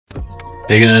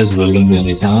Hey guys, welcome to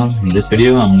the channel. In this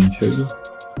video, I'm going to show you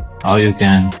how you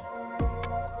can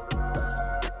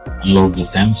unlock the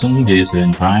Samsung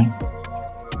J7 Prime.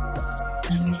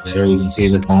 And there you can see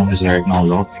the phone is right now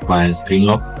locked by a screen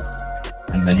lock.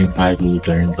 And when you try to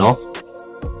turn it off,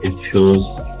 it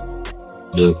shows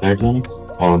the pattern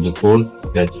or the code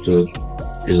that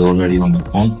is already on the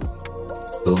phone.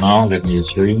 So now let me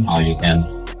just show you how you can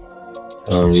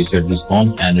reset this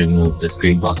phone and remove the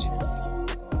screen lock.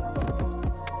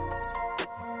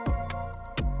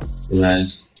 So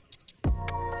guys,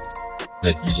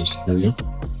 let me just show you.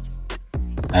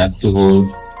 I have to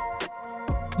hold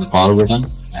the power button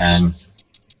and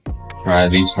try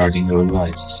restarting your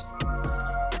device.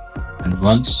 And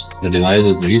once the device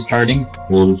is restarting,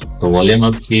 hold the volume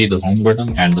up key, the home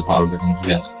button and the power button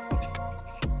together.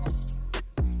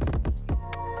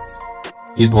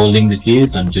 Keep holding the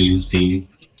keys until you see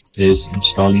this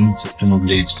installing system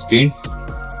update screen.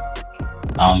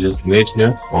 Now just wait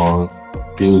here for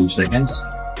few seconds.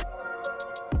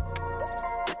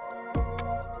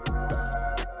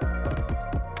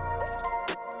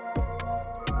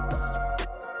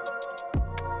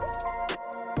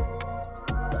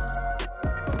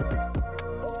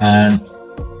 And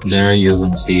there you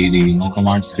can see the no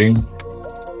command screen.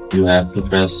 You have to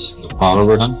press the power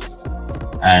button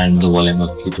and the volume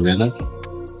up key together.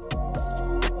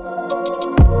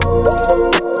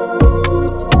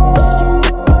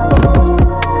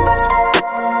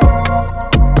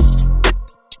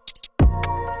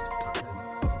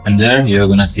 And there you're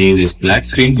gonna see this black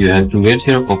screen. You have to wait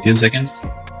here for a few seconds.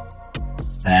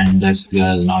 And that's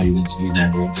because now you can see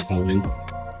that recovery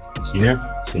is here.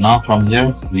 So now from here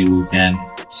you can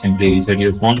simply reset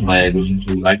your phone by going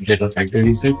to Light Data Factory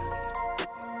Reset.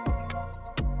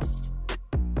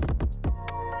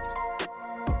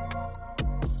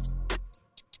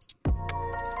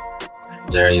 And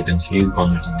there you can see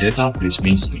formatting data, which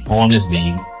means the phone is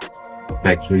being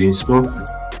factory restored.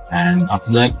 And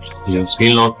after that, your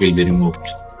screen lock will be removed.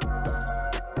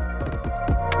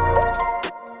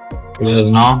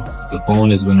 Because now the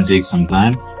phone is going to take some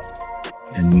time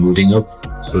in booting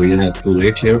up, so you have to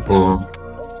wait here for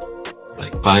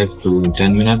like 5 to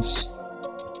 10 minutes.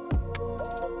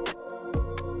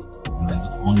 When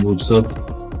the phone boots up,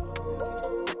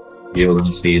 you're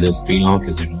going to see the screen lock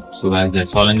is removed. So guys,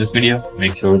 that's all in this video.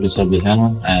 Make sure to sub the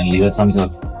channel and leave a thumbs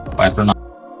up. Bye for now.